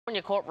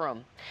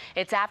Courtroom.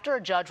 It's after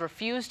a judge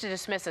refused to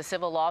dismiss a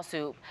civil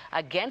lawsuit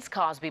against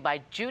Cosby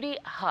by Judy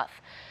Huth.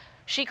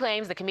 She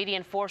claims the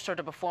comedian forced her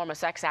to perform a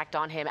sex act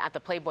on him at the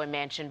Playboy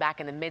Mansion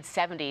back in the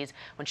mid-70s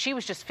when she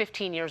was just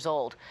 15 years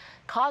old.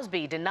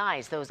 Cosby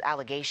denies those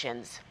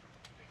allegations.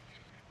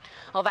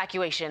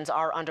 Evacuations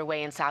are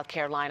underway in South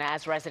Carolina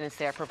as residents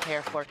there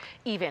prepare for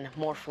even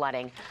more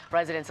flooding.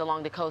 Residents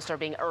along the coast are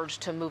being urged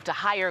to move to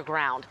higher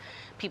ground.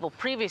 People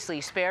previously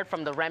spared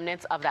from the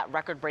remnants of that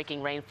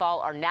record-breaking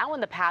rainfall are now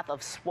in the path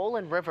of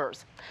swollen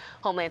rivers.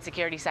 Homeland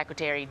Security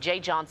Secretary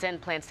Jay Johnson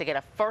plans to get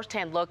a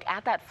first-hand look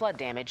at that flood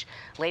damage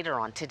later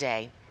on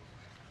today.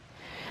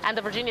 And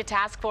the Virginia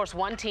Task Force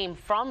 1 team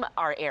from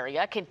our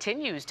area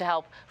continues to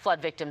help flood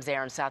victims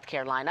there in South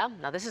Carolina.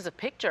 Now, this is a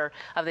picture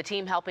of the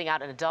team helping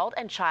out an adult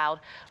and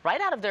child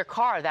right out of their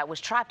car that was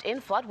trapped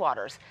in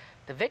floodwaters.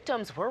 The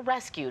victims were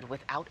rescued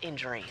without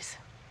injuries.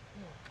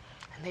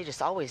 And they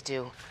just always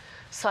do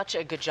such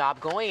a good job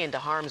going into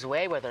harm's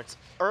way, whether it's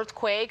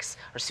earthquakes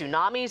or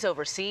tsunamis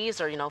overseas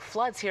or,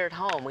 floods here at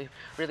home. We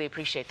really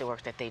appreciate the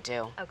work that they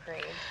do.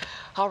 Agreed.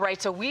 All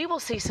right, so we will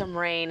see some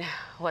rain,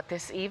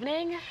 this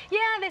evening? Yeah,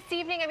 this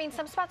evening. I mean,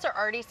 some spots are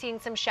already seeing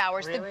some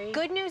showers. Really? The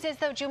good news is,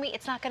 though, Jumi,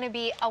 it's not going to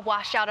be a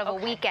washout of a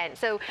weekend.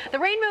 So the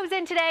rain moves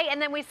in today,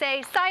 and then we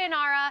say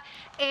sayonara,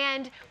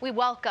 and we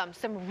welcome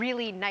some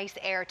really nice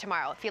air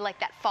tomorrow, if you like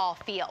that fall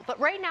feel. But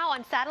right now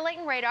on satellite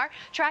and radar,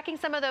 tracking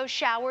some of those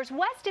showers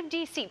west of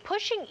D.C.,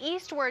 pushing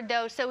eastward,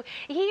 though. So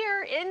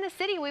here in the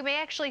city, we may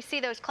actually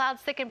see those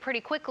clouds thicken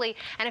pretty quickly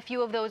and a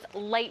few of those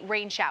light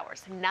rain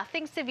showers.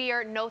 Nothing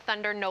severe, no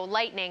thunder, no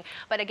lightning.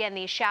 But again,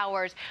 these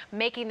showers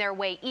making their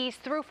way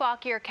east through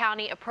Fauquier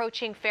County,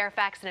 approaching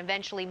Fairfax, and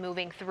eventually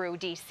moving through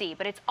D.C.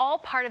 But it's all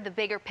part of the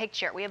bigger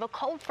picture. We have a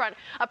cold front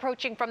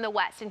approaching from the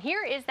west. And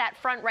here is that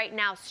front right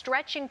now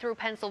stretching through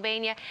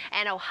Pennsylvania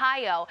and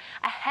Ohio.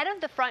 Ahead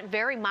of the front,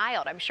 very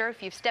mild. I'm sure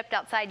if you've stepped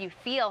outside, you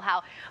feel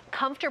how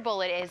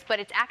comfortable it is, but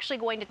it's actually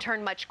going to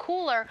turn much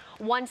cooler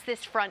once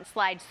this front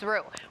slides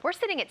through. We're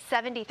sitting at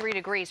 73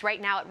 degrees right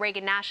now at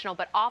Reagan National,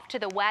 but off to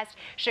the west,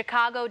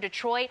 Chicago,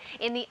 Detroit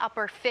in the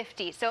upper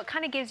 50s. So it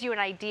kind of gives you an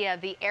idea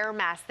of the air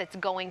mass that's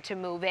going to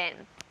move in.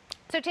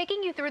 So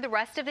taking you through the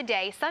rest of the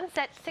day,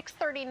 sunset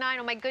 6:39.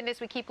 Oh my goodness,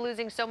 we keep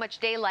losing so much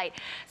daylight.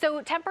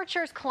 So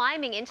temperatures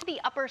climbing into the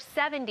upper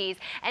 70s,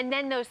 and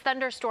then those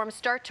thunderstorms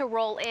start to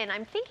roll in.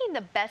 I'm thinking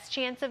the best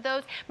chance of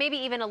those maybe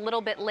even a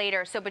little bit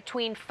later, so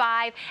between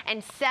 5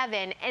 and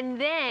 7, and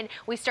then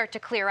we start to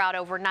clear out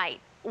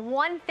overnight.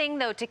 One thing,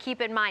 though, to keep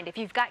in mind, if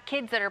you've got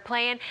kids that are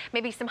playing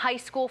maybe some high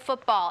school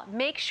football,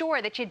 make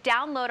sure that you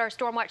download our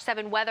Stormwatch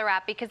 7 weather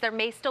app because there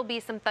may still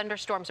be some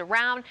thunderstorms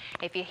around.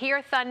 If you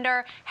hear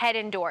thunder, head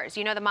indoors.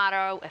 You know the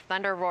motto, if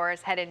thunder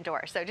roars, head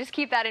indoors. So just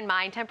keep that in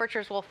mind.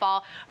 Temperatures will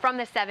fall from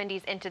the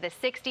 70s into the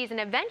 60s and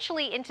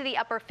eventually into the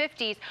upper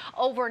 50s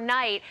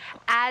overnight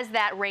as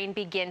that rain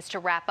begins to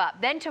wrap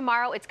up. Then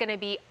tomorrow, it's going to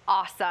be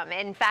awesome.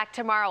 In fact,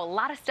 tomorrow, a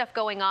lot of stuff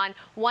going on.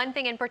 One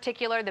thing in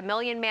particular, the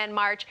Million Man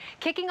March,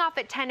 kicking off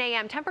at 10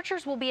 a.m.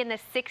 Temperatures will be in the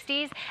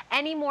 60s.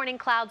 Any morning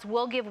clouds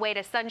will give way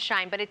to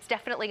sunshine, but it's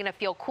definitely going to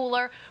feel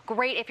cooler.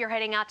 Great if you're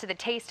heading out to the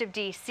Taste of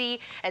D.C.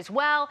 as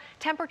well.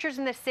 Temperatures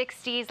in the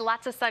 60s,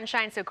 lots of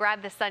sunshine, so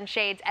grab the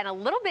sunshades, and a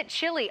little bit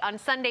chilly on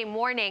Sunday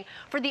morning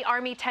for the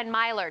Army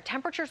 10-miler.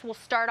 Temperatures will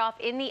start off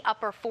in the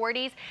upper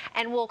 40s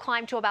and will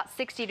climb to about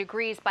 60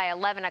 degrees by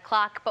 11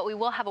 o'clock, but we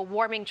will have a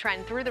warming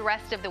trend through the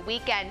rest of the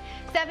weekend.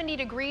 70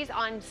 degrees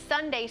on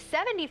Sunday,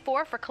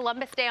 74 for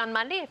Columbus Day on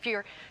Monday if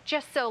you're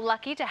just so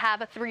lucky to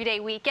have a 3-day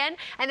weekend,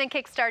 and then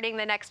kick-starting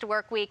the next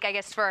work week, I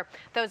guess, for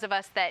those of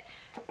us that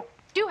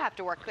do have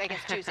to work, I guess,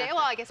 Tuesday.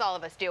 Well, I guess all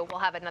of us do. We'll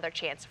have another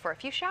chance for a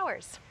few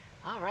showers.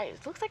 All right.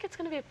 It looks like it's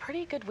going to be a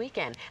pretty good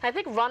weekend. And I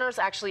think runners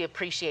actually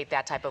appreciate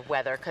that type of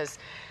weather because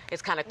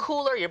it's kind of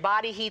cooler, your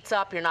body heats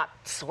up, you're not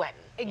sweating.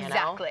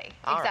 Exactly.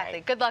 All exactly.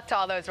 right. Good luck to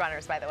all those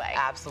runners, by the way.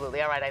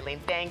 Absolutely. All right,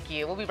 Eileen, thank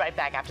you. We'll be right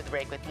back after the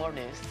break with more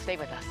news. Stay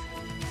with us.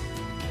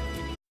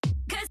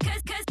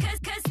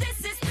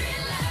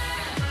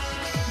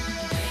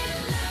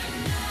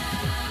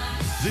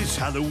 This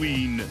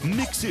Halloween,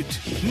 mix it,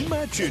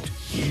 match it,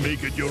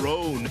 make it your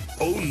own.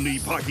 Only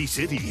Party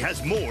City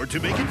has more to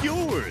make it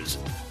yours.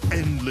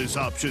 Endless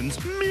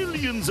options,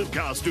 millions of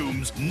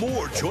costumes,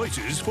 more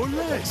choices for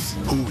less.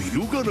 Who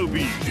you gonna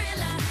be?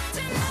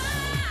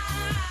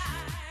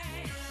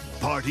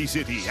 Party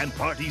City and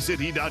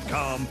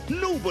PartyCity.com.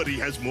 Nobody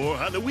has more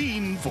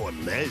Halloween for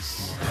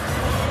less.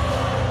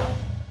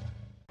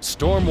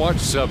 Stormwatch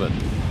 7,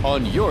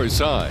 on your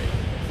side.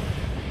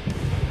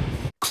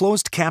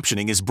 Closed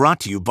captioning is brought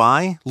to you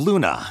by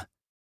Luna.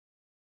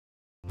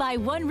 Buy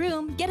one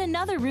room, get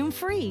another room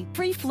free.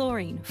 Free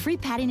flooring, free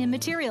padding and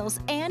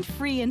materials, and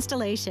free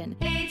installation.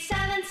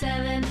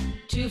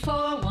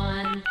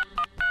 877-241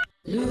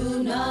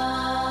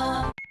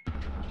 Luna.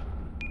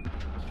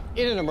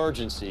 In an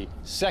emergency,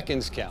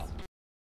 seconds count.